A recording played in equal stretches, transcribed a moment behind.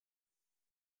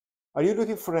Are you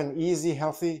looking for an easy,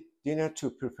 healthy dinner to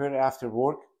prepare after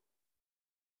work?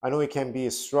 I know it can be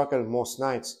a struggle most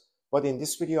nights, but in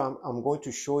this video, I'm going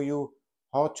to show you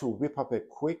how to whip up a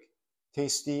quick,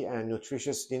 tasty, and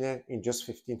nutritious dinner in just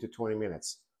 15 to 20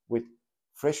 minutes with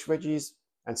fresh veggies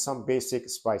and some basic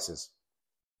spices.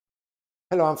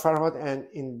 Hello, I'm Farhad, and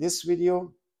in this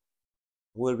video,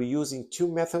 we'll be using two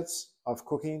methods of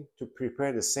cooking to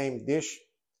prepare the same dish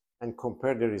and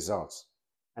compare the results.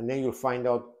 And then you'll find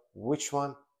out which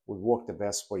one would work the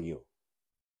best for you.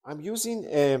 I'm using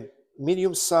a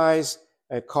medium-sized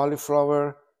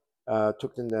cauliflower.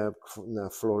 Took the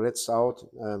florets out,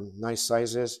 nice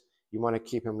sizes. You want to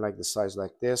keep them like the size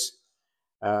like this.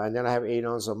 And then I have 8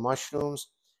 ounces of mushrooms.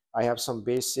 I have some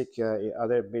basic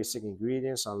other basic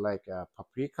ingredients on like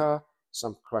paprika,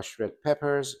 some crushed red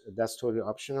peppers. That's totally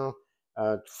optional.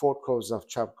 4 cloves of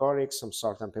chopped garlic, some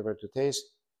salt and pepper to taste.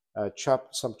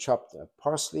 Some chopped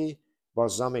parsley,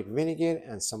 balsamic vinegar,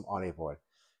 and some olive oil.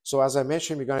 So as I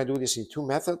mentioned, we're going to do this in two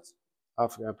methods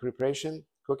of preparation,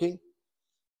 cooking.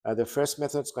 The first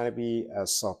method is going to be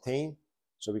sauteing.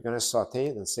 So we're going to saute,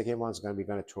 and the second one is going to be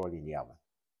going to throw it in the oven.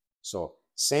 So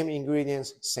same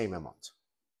ingredients, same amount.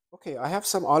 Okay, I have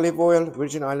some olive oil,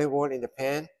 virgin olive oil in the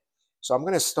pan. So I'm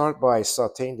going to start by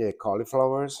sauteing the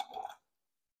cauliflowers.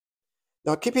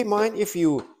 Now keep in mind, if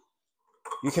you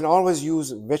can always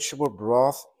use vegetable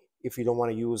broth if you don't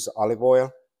want to use olive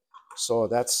oil. So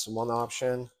that's one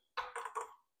option.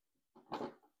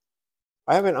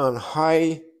 I have it on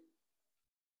high,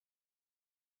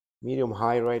 medium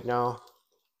high right now.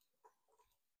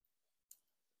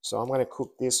 So I'm going to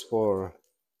cook this for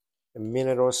a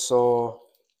minute or so.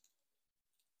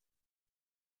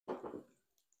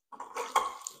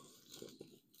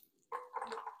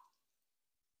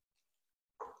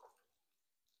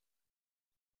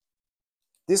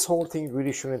 This whole thing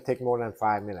really shouldn't take more than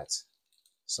 5 minutes.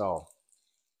 So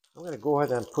I'm going to go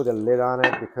ahead and put a lid on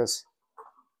it because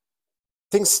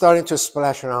things starting to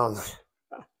splash around.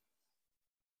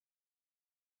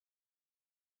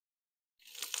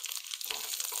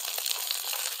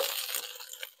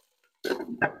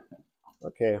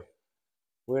 Okay,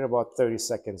 we're in about 30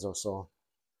 seconds or so.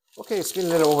 Okay, it's been a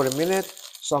little over a minute.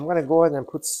 So I'm going to go ahead and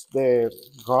put the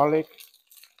garlic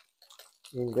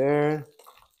in there.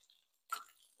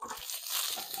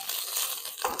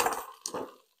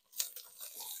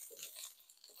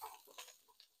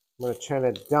 I'm going to turn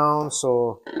it down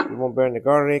so it won't burn the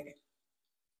garlic.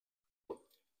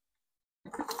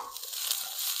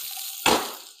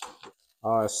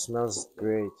 Oh, it smells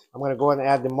great. I'm going to go ahead and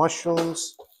add the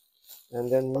mushrooms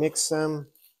and then mix them.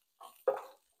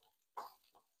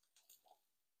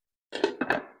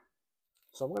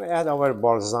 So I'm going to add our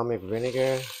balsamic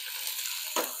vinegar.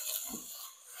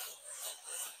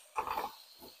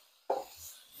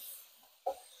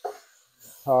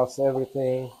 Toss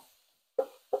everything.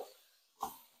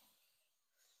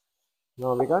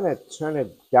 Now we're going to turn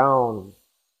it down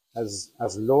as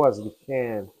low as we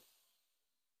can.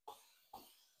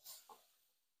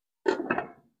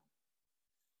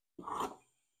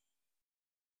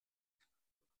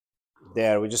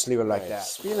 There, we just leave it like that.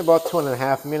 It's been about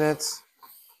 2.5 minutes.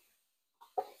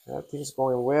 Everything's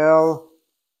going well.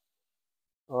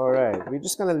 All right, we're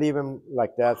just gonna leave them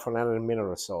like that for another minute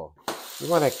or so. You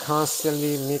want to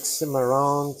constantly mix them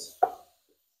around.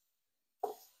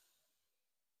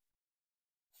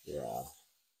 Yeah.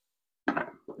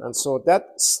 And so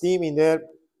that steam in there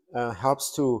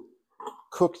helps to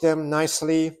cook them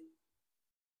nicely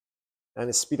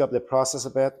and speed up the process a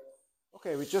bit.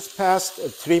 Okay, we just passed a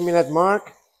 3-minute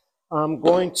mark. I'm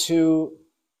going to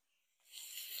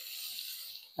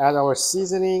add our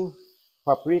seasoning,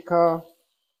 paprika.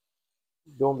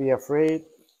 Don't be afraid.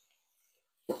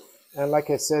 And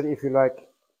like I said, if you like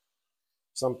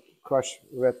some crushed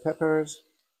red peppers,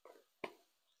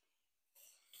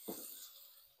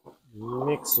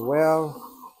 mix well.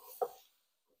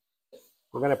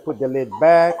 We're gonna put the lid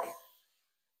back,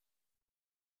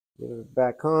 get it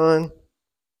back on.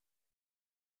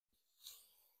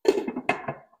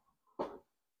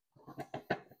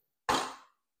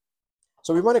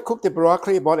 So we want to cook the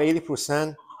broccoli about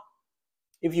 80%.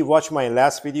 If you watch my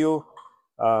last video,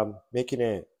 making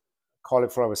a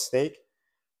cauliflower steak,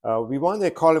 we want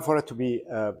the cauliflower to be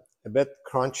a bit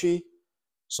crunchy,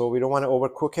 so we don't want to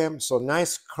overcook him. So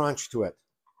nice crunch to it.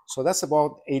 So that's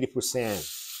about 80%.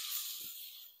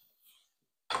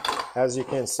 As you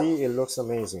can see, it looks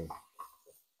amazing.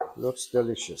 Looks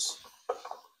delicious.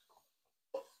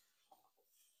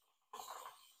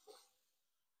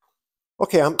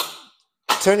 Okay, I'm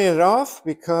turning it off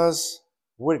because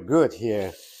we're good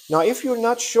here. Now, if you're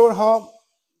not sure how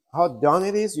how done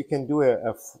it is, you can do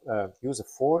use a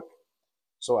fork.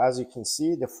 So as you can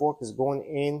see, the fork is going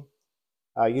in.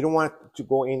 You don't want it to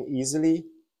go in easily.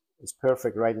 It's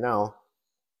perfect right now.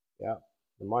 Yeah,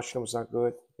 the mushrooms are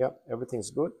good. Yep,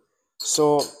 everything's good.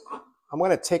 So I'm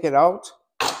gonna take it out.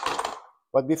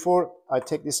 But before I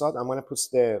take this out, I'm gonna put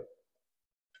the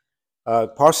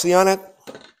parsley on it.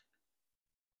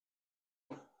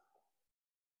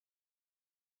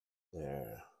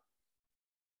 There.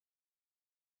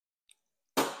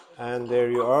 And there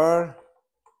you are.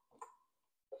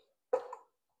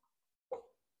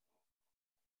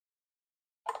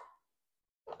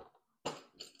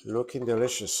 Looking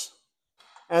delicious.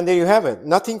 And there you have it.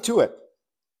 Nothing to it.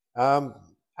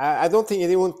 I don't think it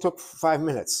even took 5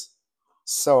 minutes.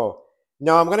 So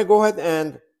now I'm going to go ahead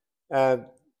and uh,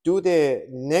 do the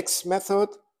next method.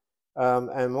 And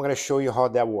I'm going to show you how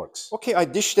that works. Okay, I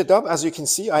dished it up. As you can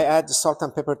see, I add the salt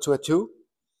and pepper to it too.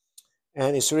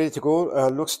 And it's ready to go.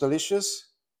 Looks delicious.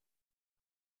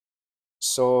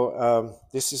 So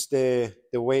this is the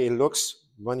way it looks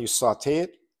when you saute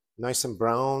it, nice and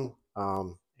brown,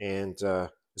 and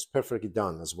it's perfectly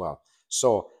done as well.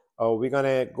 So we're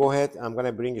gonna go ahead. I'm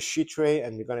gonna bring a sheet tray,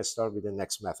 and we're gonna start with the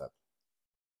next method.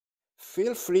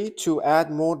 Feel free to add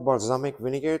more balsamic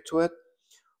vinegar to it,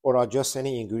 or adjust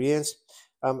any ingredients.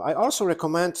 I also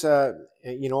recommend,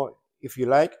 if you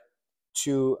like,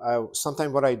 to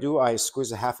sometimes what I do, I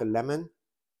squeeze a half a lemon.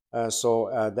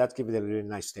 That gives it a really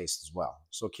nice taste as well.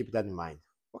 So keep that in mind.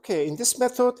 Okay, in this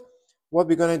method, what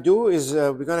we're gonna do is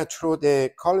we're gonna throw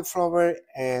the cauliflower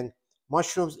and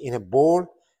mushrooms in a bowl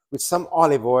with some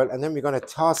olive oil, and then we're gonna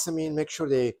toss them in, make sure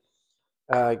they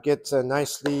get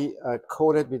nicely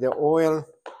coated with the oil.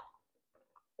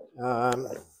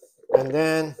 And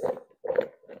then,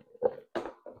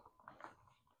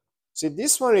 see,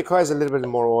 this one requires a little bit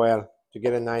more oil to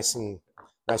get it nice and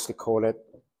nicely coated.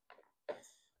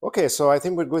 Okay, so I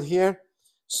think we're good here.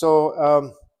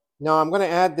 So now I'm going to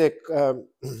add the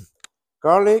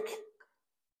garlic,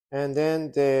 and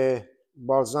then the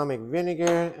balsamic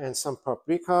vinegar and some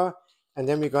paprika, and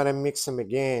then we're going to mix them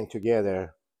again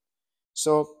together.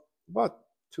 So about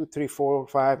 2, 3, 4,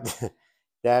 5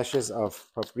 dashes of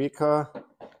paprika,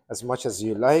 as much as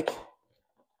you like.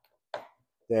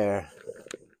 There.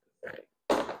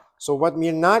 So what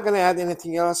we're not going to add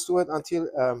anything else to it until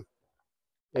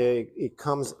it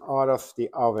comes out of the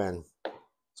oven.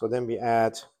 So then we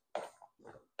add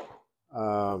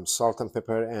salt and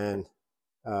pepper and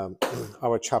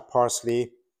our chopped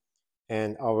parsley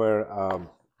and our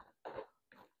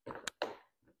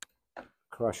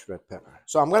crushed red pepper.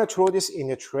 So I'm going to throw this in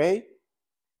a tray,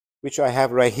 which I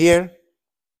have right here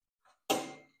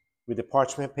with the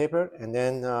parchment paper, and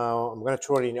then I'm going to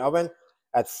throw it in the oven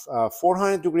at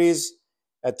 400 degrees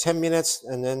at 10 minutes,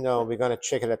 and then we're going to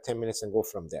check it at 10 minutes and go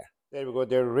from there. There we go.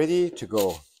 They're ready to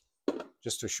go,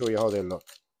 just to show you how they look.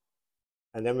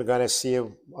 And then we're going to see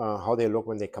how they look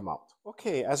when they come out.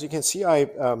 Okay, as you can see, I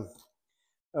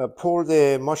pulled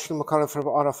the mushroom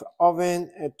cauliflower out of the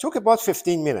oven. It took about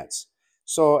 15 minutes.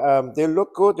 So they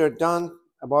look good. They're done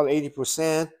about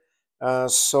 80%.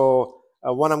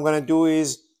 What I'm going to do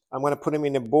is I'm going to put them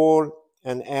in a bowl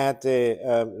and add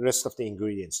the rest of the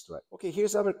ingredients to it. Okay,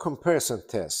 here's our comparison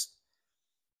test.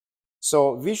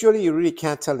 So visually, you really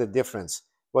can't tell the difference.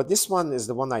 But this one is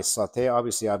the one I saute.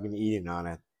 Obviously, I've been eating on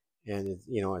it. And,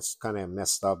 it's kind of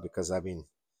messed up because I've been,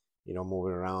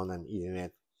 moving around and eating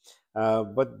it.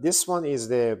 But this one is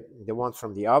the one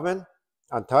from the oven,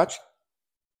 untouched.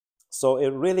 So you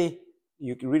really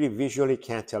visually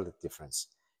can't tell the difference.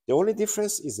 The only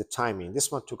difference is the timing.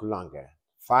 This one took longer,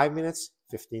 5 minutes,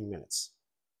 15 minutes.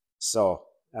 So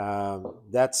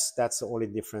that's the only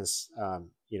difference,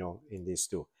 in these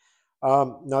two.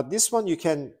 Now this one you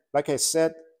can, like I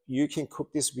said, you can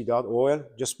cook this without oil,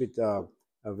 just with a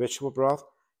vegetable broth.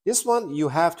 This one you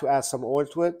have to add some oil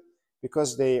to it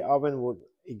because the oven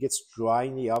it gets dry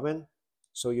in the oven.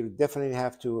 So you definitely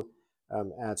have to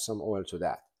add some oil to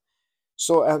that.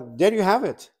 So there you have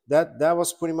it. That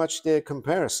was pretty much the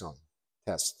comparison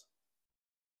test.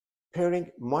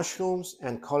 Pairing mushrooms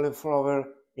and cauliflower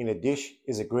in a dish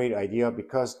is a great idea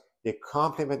because they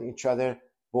complement each other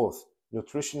both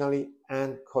nutritionally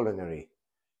and culinary.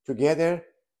 Together,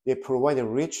 they provide a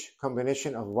rich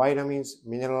combination of vitamins,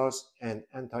 minerals, and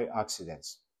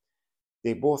antioxidants.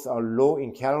 They both are low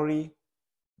in calorie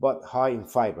but high in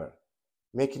fiber,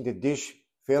 making the dish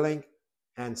filling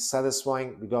and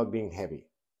satisfying without being heavy.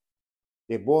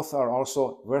 They both are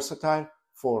also versatile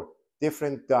for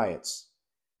different diets.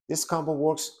 This combo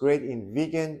works great in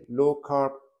vegan,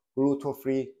 low-carb,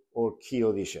 gluten-free, or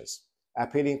keto dishes,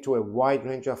 appealing to a wide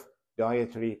range of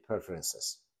dietary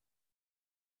preferences.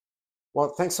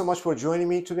 Well, thanks so much for joining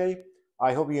me today.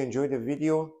 I hope you enjoyed the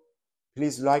video.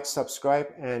 Please like, subscribe,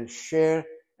 and share,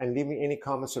 and leave me any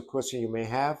comments or questions you may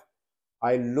have.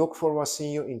 I look forward to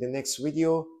seeing you in the next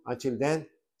video. Until then,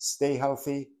 stay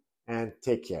healthy and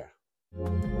take care.